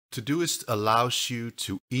Todoist allows you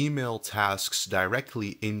to email tasks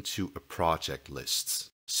directly into a project list.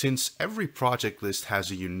 Since every project list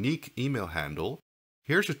has a unique email handle,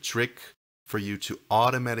 here's a trick for you to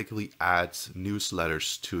automatically add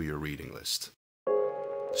newsletters to your reading list.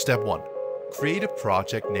 Step 1. Create a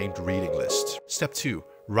project named Reading List. Step 2.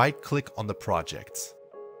 Right-click on the project.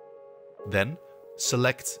 Then,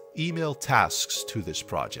 select Email Tasks to this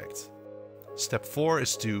project. Step 4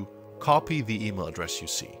 is to copy the email address you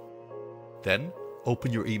see. Then,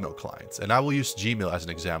 open your email client, and I will use Gmail as an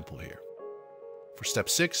example here. For step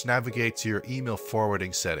 6, navigate to your email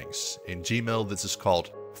forwarding settings. In Gmail, this is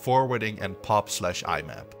called Forwarding and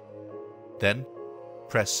POP/IMAP. Then,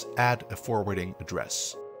 press Add a Forwarding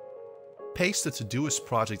Address. Paste the Todoist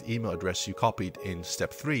project email address you copied in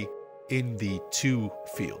step 3 in the To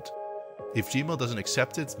field. If Gmail doesn't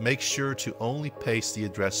accept it, make sure to only paste the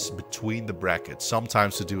address between the brackets.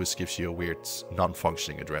 Sometimes Todoist gives you a weird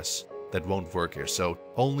non-functioning address that won't work here, so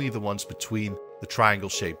only the ones between the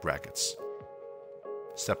triangle-shaped brackets.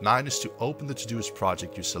 Step 9 is to open the Todoist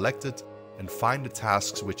project you selected and find the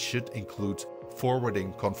tasks which should include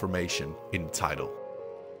forwarding confirmation in the title.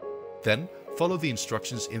 Then, follow the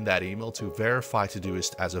instructions in that email to verify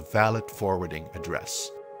Todoist as a valid forwarding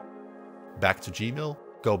address. Back to Gmail,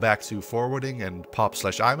 go back to Forwarding and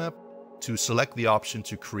POP/IMAP to select the option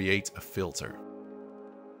to create a filter.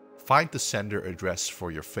 Find the sender address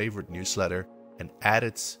for your favorite newsletter and add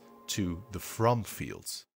it to the From field.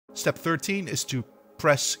 Step 13 is to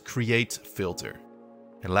press Create Filter.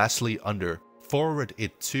 And lastly, under Forward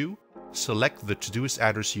It To, select the Todoist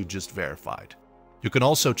address you just verified. You can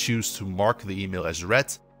also choose to mark the email as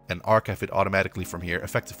read and archive it automatically from here,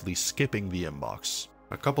 effectively skipping the inbox.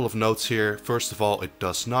 A couple of notes here. First of all, it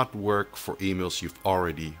does not work for emails you've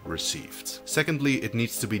already received. Secondly, it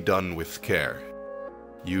needs to be done with care.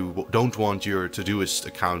 You don't want your Todoist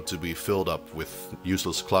account to be filled up with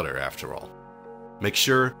useless clutter after all. Make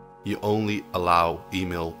sure you only allow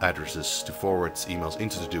email addresses to forward emails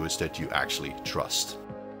into Todoist that you actually trust.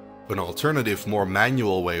 An alternative, more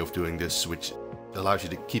manual way of doing this, which allows you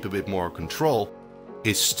to keep a bit more control,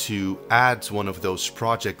 is to add one of those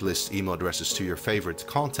project list email addresses to your favorite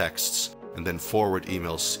contexts and then forward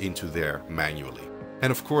emails into there manually.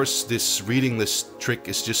 And of course, this reading list trick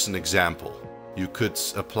is just an example. You could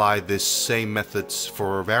apply this same methods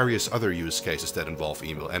for various other use cases that involve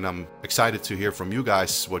email, and I'm excited to hear from you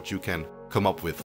guys what you can come up with.